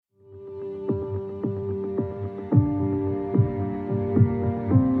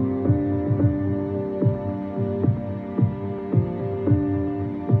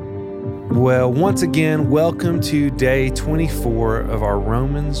Well, once again, welcome to day 24 of our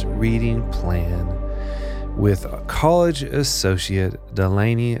Romans reading plan with college associate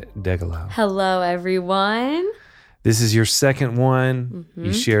Delaney Degelow. Hello, everyone. This is your second one.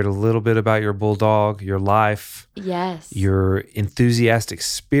 You shared a little bit about your bulldog, your life, Yes. your enthusiastic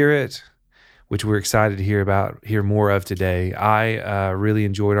spirit, which we're excited to hear more of today. I really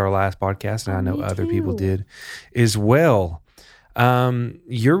enjoyed our last podcast, and I know other people did as well.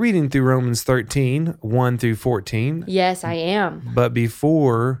 You're reading through Romans 13, 1 through 14. Yes, I am. But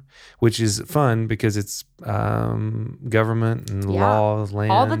before, which is fun because it's government and law,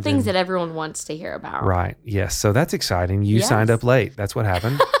 land. All the things that everyone wants to hear about. Right. Yes. So that's exciting. You signed up late. That's what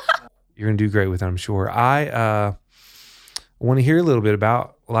happened. You're going to do great with it, I'm sure. I want to hear a little bit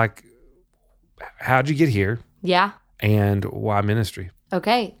about, how'd you get here? Yeah. And why ministry?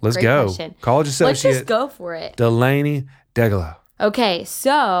 Okay. Let's great go. Question. College associate. Let's just go for it. Delaney Degelow. Okay,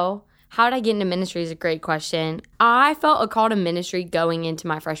 so how did I get into ministry is a great question. I felt a call to ministry going into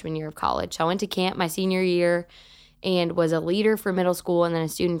my freshman year of college. So I went to camp my senior year and was a leader for middle school and then a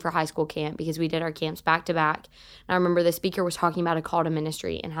student for high school camp because we did our camps back to back. And I remember the speaker was talking about a call to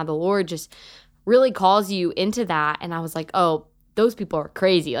ministry and how the Lord just really calls you into that. And I was like, oh, those people are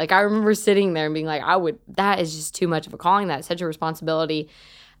crazy. I remember sitting there and being like, that is just too much of a calling. That's such a responsibility.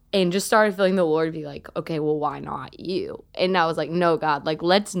 And just started feeling the Lord be like, okay, well, why not you? And I was like, no, God,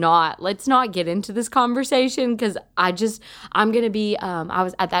 let's not get into this conversation because I'm going to be,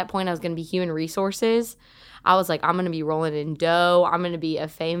 at that point, I was going to be human resources. I was like, I'm going to be rolling in dough. I'm going to be a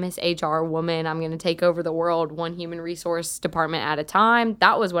famous HR woman. I'm going to take over the world one human resource department at a time.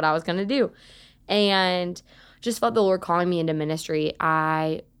 That was what I was going to do. And just felt the Lord calling me into ministry.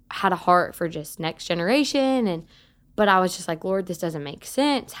 I had a heart for just next generation but I was just like, Lord, this doesn't make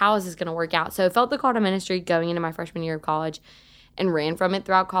sense. How is this going to work out? So I felt the call to ministry going into my freshman year of college and ran from it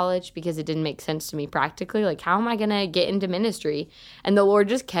throughout college because it didn't make sense to me practically. How am I going to get into ministry? And the Lord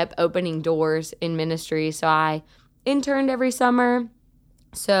just kept opening doors in ministry. So I interned every summer.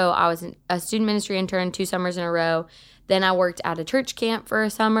 So I was a student ministry intern 2 summers in a row. Then I worked at a church camp for a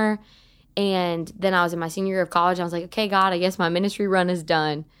summer. And then I was in my senior year of college. I was like, okay, God, I guess my ministry run is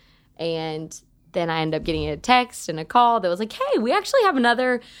done. And then I ended up getting a text and a call that was like, hey, we actually have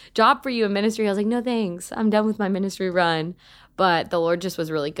another job for you in ministry. I was like, no, thanks. I'm done with my ministry run. But the Lord just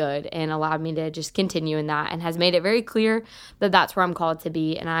was really good and allowed me to just continue in that and has made it very clear that that's where I'm called to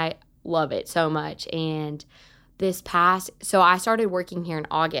be. And I love it so much. And so I started working here in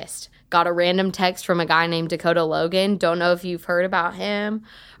August. Got a random text from a guy named Dakota Logan. Don't know if you've heard about him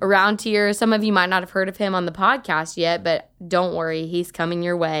around here. Some of you might not have heard of him on the podcast yet, but don't worry, he's coming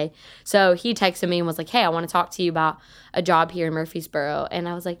your way. So he texted me and was like, hey, I want to talk to you about a job here in Murfreesboro. And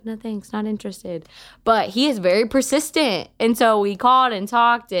I was like, no, thanks, not interested. But he is very persistent. And so we called and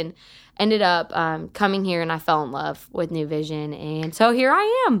talked and ended up coming here, and I fell in love with New Vision, and so here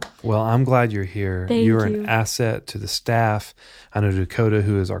I am. Well, I'm glad you're here. You're an asset to the staff. I know Dakota,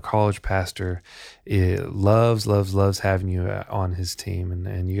 who is our college pastor, loves having you on his team,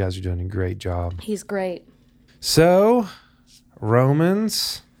 and you guys are doing a great job. He's great. So,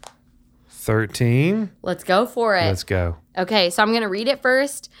 Romans 13. Let's go for it. Let's go. Okay, so I'm going to read it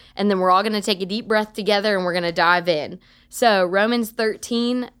first, and then we're all going to take a deep breath together, and we're going to dive in. So Romans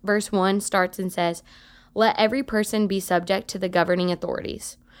 13, verse 1 starts and says, let every person be subject to the governing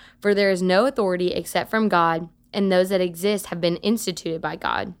authorities. For there is no authority except from God, and those that exist have been instituted by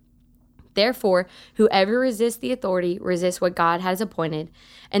God. Therefore, whoever resists the authority resists what God has appointed,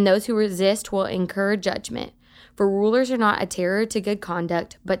 and those who resist will incur judgment. For rulers are not a terror to good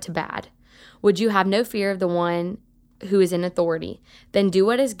conduct, but to bad. Would you have no fear of the one who is in authority? Then do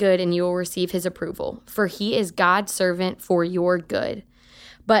what is good, and you will receive his approval, for he is God's servant for your good.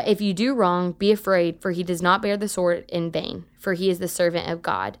 But if you do wrong, be afraid, for he does not bear the sword in vain, for he is the servant of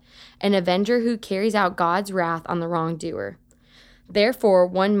God, an avenger who carries out God's wrath on the wrongdoer. Therefore,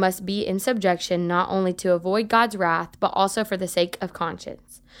 one must be in subjection not only to avoid God's wrath, but also for the sake of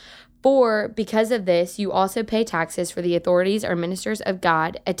conscience. For because of this, you also pay taxes, for the authorities are ministers of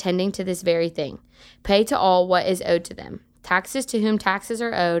God, attending to this very thing. Pay to all what is owed to them. Taxes to whom taxes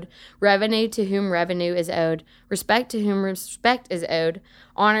are owed, revenue to whom revenue is owed, respect to whom respect is owed,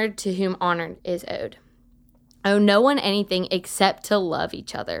 honor to whom honor is owed. Owe no one anything except to love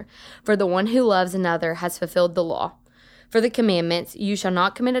each other, for the one who loves another has fulfilled the law. For the commandments, you shall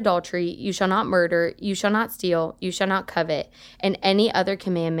not commit adultery, you shall not murder, you shall not steal, you shall not covet, and any other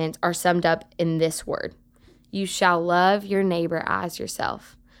commandments are summed up in this word: you shall love your neighbor as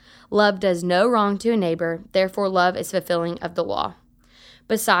yourself. Love does no wrong to a neighbor, therefore love is fulfilling of the law.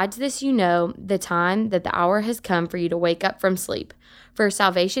 Besides this, you know the time that the hour has come for you to wake up from sleep. For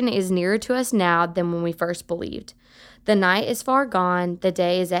salvation is nearer to us now than when we first believed. The night is far gone, the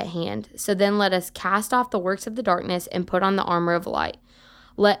day is at hand. So then let us cast off the works of the darkness and put on the armor of light.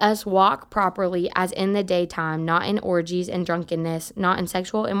 Let us walk properly as in the daytime, not in orgies and drunkenness, not in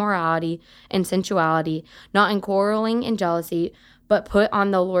sexual immorality and sensuality, not in quarreling and jealousy, but put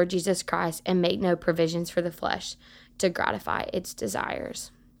on the Lord Jesus Christ and make no provisions for the flesh to gratify its desires.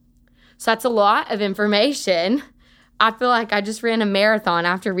 So that's a lot of information. I feel like I just ran a marathon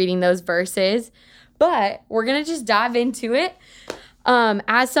after reading those verses, but we're going to just dive into it.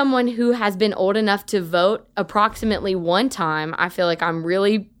 As someone who has been old enough to vote approximately one time, I feel like I'm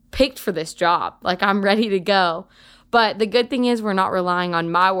really picked for this job. Like I'm ready to go. But the good thing is we're not relying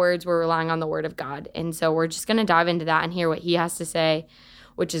on my words. We're relying on the word of God. And so we're just going to dive into that and hear what he has to say,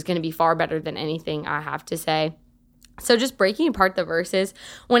 which is going to be far better than anything I have to say. So just breaking apart the verses,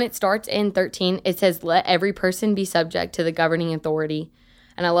 when it starts in 13, it says, let every person be subject to the governing authority.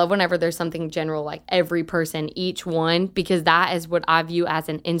 And I love whenever there's something general like every person, each one, because that is what I view as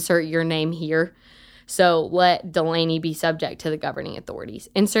an insert your name here. So let Delaney be subject to the governing authorities.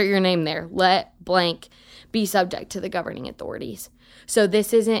 Insert your name there. Let blank be subject to the governing authorities. So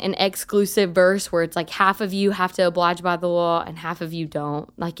this isn't an exclusive verse where it's like half of you have to oblige by the law and half of you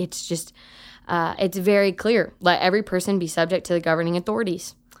don't. Like it's just, it's very clear. Let every person be subject to the governing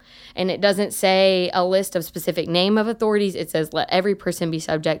authorities. And it doesn't say a list of specific name of authorities. It says let every person be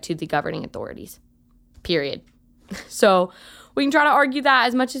subject to the governing authorities, period. So we can try to argue that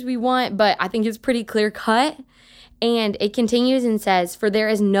as much as we want, but I think it's pretty clear cut. And it continues and says, for there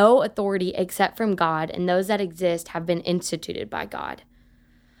is no authority except from God, and those that exist have been instituted by God.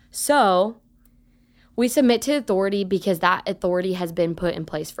 So we submit to authority because that authority has been put in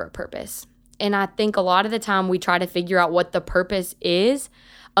place for a purpose. And I think a lot of the time we try to figure out what the purpose is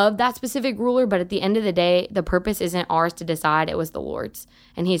of that specific ruler, but at the end of the day, the purpose isn't ours to decide, it was the Lord's.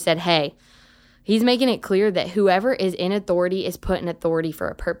 And he said, hey, he's making it clear that whoever is in authority is put in authority for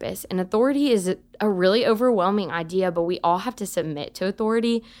a purpose. And authority is a really overwhelming idea, but we all have to submit to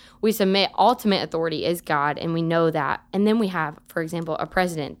authority. We submit, ultimate authority is God, and we know that. And then we have, for example, a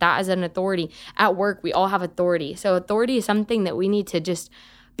president. That is an authority. At work, we all have authority. So authority is something that we need to just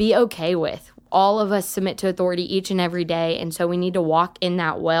be okay with. All of us submit to authority each and every day, and so we need to walk in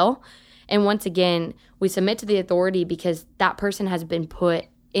that well. And once again, we submit to the authority because that person has been put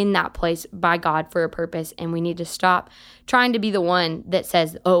in that place by God for a purpose, and we need to stop trying to be the one that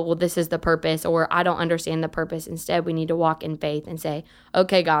says, oh, well, this is the purpose, or I don't understand the purpose. Instead, we need to walk in faith and say,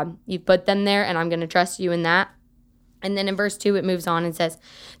 okay, God, you've put them there, and I'm going to trust you in that. And then in verse 2, it moves on and says,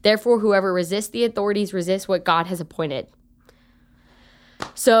 therefore, whoever resists the authorities resists what God has appointed.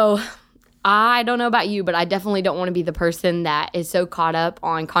 So I don't know about you, but I definitely don't want to be the person that is so caught up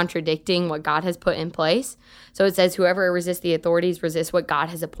on contradicting what God has put in place. So it says, whoever resists the authorities resists what God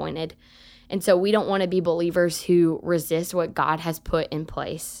has appointed. And so we don't want to be believers who resist what God has put in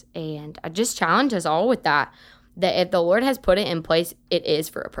place. And I just challenge us all with that if the Lord has put it in place, it is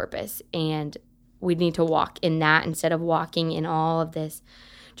for a purpose. And we need to walk in that instead of walking in all of this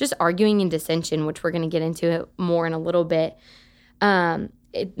just arguing and dissension, which we're going to get into more in a little bit.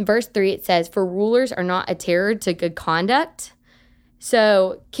 Verse 3, it says, for rulers are not a terror to good conduct.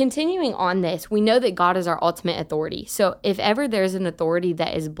 So continuing on this, we know that God is our ultimate authority. So if ever there's an authority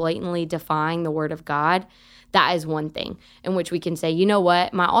that is blatantly defying the word of God, that is one thing in which we can say, you know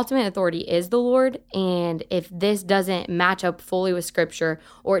what, my ultimate authority is the Lord. And if this doesn't match up fully with scripture,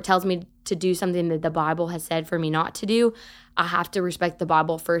 or it tells me to do something that the Bible has said for me not to do, I have to respect the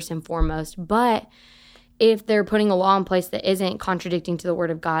Bible first and foremost. But if they're putting a law in place that isn't contradicting to the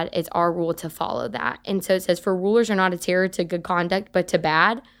word of God, it's our rule to follow that. And so it says, for rulers are not a terror to good conduct, but to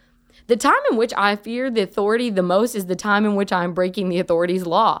bad. The time in which I fear the authority the most is the time in which I'm breaking the authority's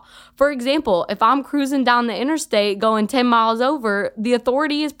law. For example, if I'm cruising down the interstate going 10 miles over, the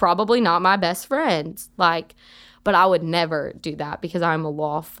authority is probably not my best friend. But I would never do that because I'm a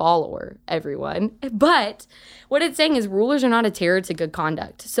law follower, everyone. But what it's saying is rulers are not a terror to good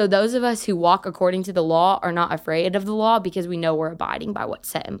conduct. So those of us who walk according to the law are not afraid of the law because we know we're abiding by what's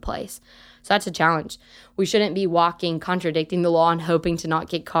set in place. So that's a challenge. We shouldn't be walking contradicting the law and hoping to not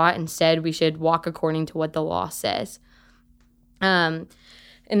get caught. Instead, we should walk according to what the law says. And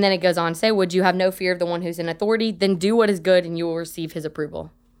then it goes on to say, would you have no fear of the one who's in authority? Then do what is good and you will receive his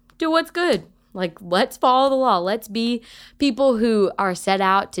approval. Do what's good. Let's follow the law. Let's be people who are set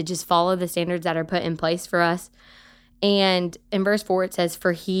out to just follow the standards that are put in place for us. And in verse 4, it says,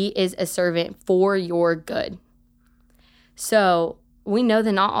 for he is a servant for your good. So we know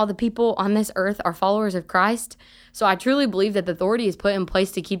that not all the people on this earth are followers of Christ. So I truly believe that the authority is put in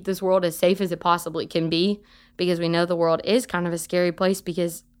place to keep this world as safe as it possibly can be, because we know the world is kind of a scary place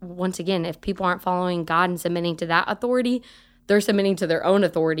because, once again, if people aren't following God and submitting to that authority, they're submitting to their own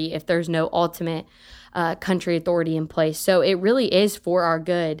authority if there's no ultimate country authority in place. So it really is for our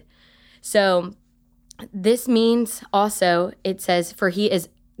good. So this means also, it says, for he is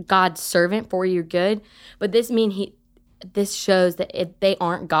God's servant for your good. But this shows that if they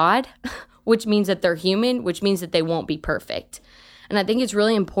aren't God, which means that they're human, which means that they won't be perfect. And I think it's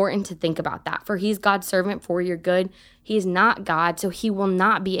really important to think about that. For he's God's servant for your good. He's not God, so he will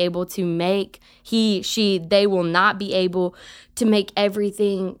not be able to make, they will not be able to make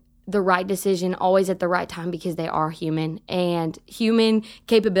everything the right decision always at the right time, because they are human. And human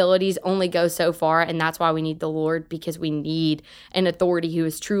capabilities only go so far, and that's why we need the Lord, because we need an authority who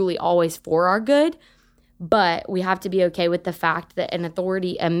is truly always for our good. But we have to be okay with the fact that an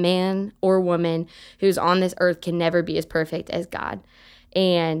authority, a man or woman who's on this earth, can never be as perfect as God.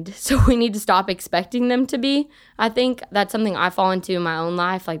 And so we need to stop expecting them to be. I think that's something I fall into in my own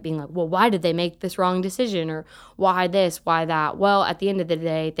life, like being like, well, why did they make this wrong decision? Or why this, why that? Well, at the end of the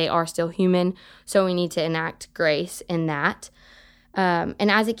day, they are still human. So we need to enact grace in that. And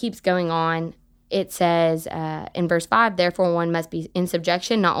as it keeps going on, it says in verse 5, therefore one must be in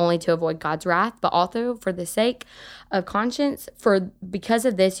subjection, not only to avoid God's wrath, but also for the sake of conscience. For because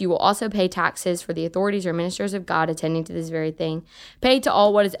of this, you will also pay taxes, for the authorities or ministers of God attending to this very thing. Pay to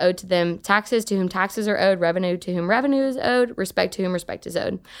all what is owed to them, taxes to whom taxes are owed, revenue to whom revenue is owed, respect to whom respect is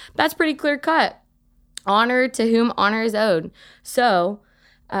owed. That's pretty clear cut. Honor to whom honor is owed. So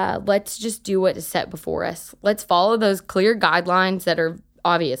let's just do what is set before us. Let's follow those clear guidelines that are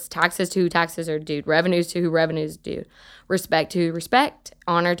obvious. Taxes to who taxes are due, revenues to who revenues due, respect to who respect,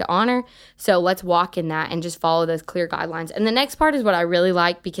 honor to honor. So let's walk in that and just follow those clear guidelines. And the next part is what I really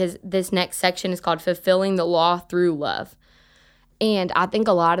like, because this next section is called fulfilling the law through love. And I think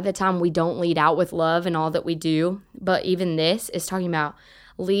a lot of the time we don't lead out with love in all that we do, but even this is talking about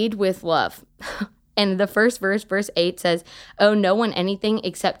lead with love. And the first verse, verse 8 says, owe no one anything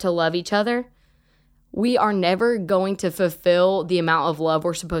except to love each other. We are never going to fulfill the amount of love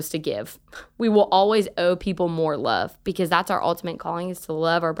we're supposed to give. We will always owe people more love, because that's our ultimate calling, is to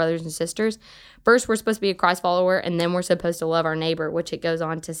love our brothers and sisters. First, we're supposed to be a Christ follower, and then we're supposed to love our neighbor, which it goes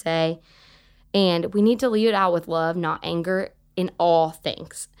on to say. And we need to lead it out with love, not anger, in all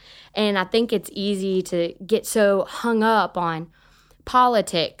things. And I think it's easy to get so hung up on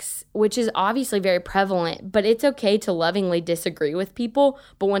politics, which is obviously very prevalent, but it's okay to lovingly disagree with people,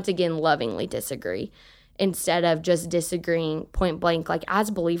 but once again, lovingly disagree instead of just disagreeing point blank. Like, as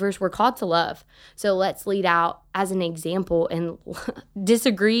believers, we're called to love. So let's lead out as an example and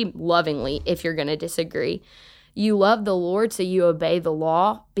disagree lovingly if you're going to disagree. You love the Lord, so you obey the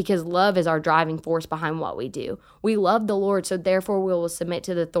law, because love is our driving force behind what we do. We love the Lord, so therefore we will submit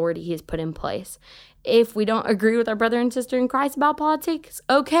to the authority he has put in place. If we don't agree with our brother and sister in Christ about politics,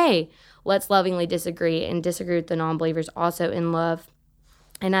 okay, let's lovingly disagree, and disagree with the non-believers also in love.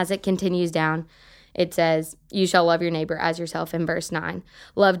 And as it continues down, it says, you shall love your neighbor as yourself in verse 9.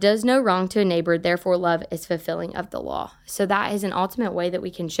 Love does no wrong to a neighbor, therefore love is fulfilling of the law. So that is an ultimate way that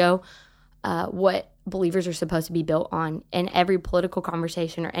we can show what believers are supposed to be built on. In every political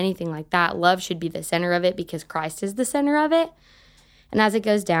conversation or anything like that, love should be the center of it, because Christ is the center of it. And as it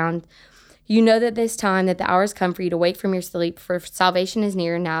goes down, you know that this time, that the hour has come for you to wake from your sleep, for salvation is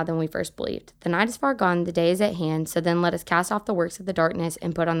nearer now than we first believed. The night is far gone, the day is at hand. So then let us cast off the works of the darkness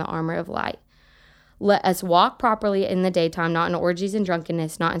and put on the armor of light. Let us walk properly in the daytime, not in orgies and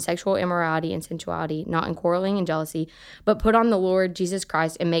drunkenness, not in sexual immorality and sensuality, not in quarreling and jealousy, but put on the Lord Jesus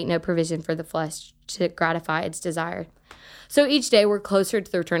Christ and make no provision for the flesh to gratify its desire. So each day we're closer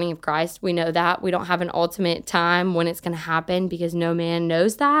to the returning of Christ. We know that. We don't have an ultimate time when it's going to happen, because no man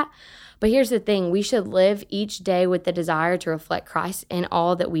knows that. But here's the thing. We should live each day with the desire to reflect Christ in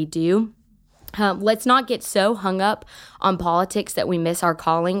all that we do. Let's not get so hung up on politics that we miss our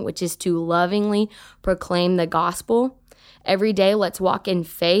calling, which is to lovingly proclaim the gospel. Every day, let's walk in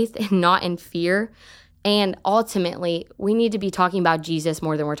faith and not in fear. And ultimately, we need to be talking about Jesus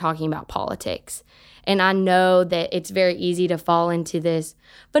more than we're talking about politics. And I know that it's very easy to fall into this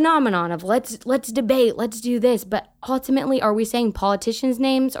phenomenon of let's debate, let's do this. But ultimately, are we saying politicians'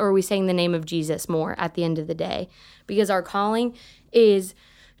 names, or are we saying the name of Jesus more at the end of the day? Because our calling is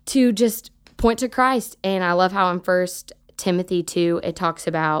to just point to Christ. And I love how in 1 Timothy 2, it talks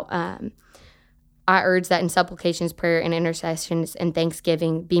about, I urge that in supplications, prayer, and intercessions and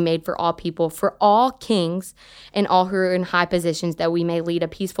thanksgiving be made for all people, for all kings and all who are in high positions, that we may lead a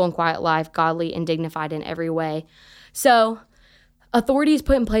peaceful and quiet life, godly and dignified in every way. So authority is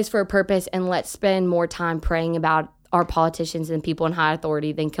put in place for a purpose, and let's spend more time praying about our politicians and people in high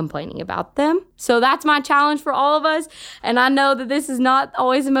authority than complaining about them. So that's my challenge for all of us. And I know that this is not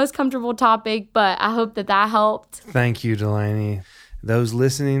always the most comfortable topic, but I hope that helped. Thank you, Delaney. Those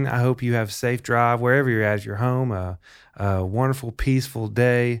listening, I hope you have a safe drive wherever you're at your home, a wonderful, peaceful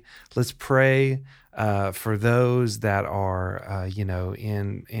day. Let's pray for those that are,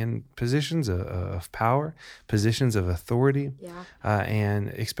 in positions of power, positions of authority, and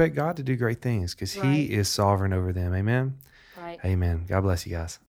expect God to do great things because He is sovereign over them. Amen? Right. Amen. God bless you guys.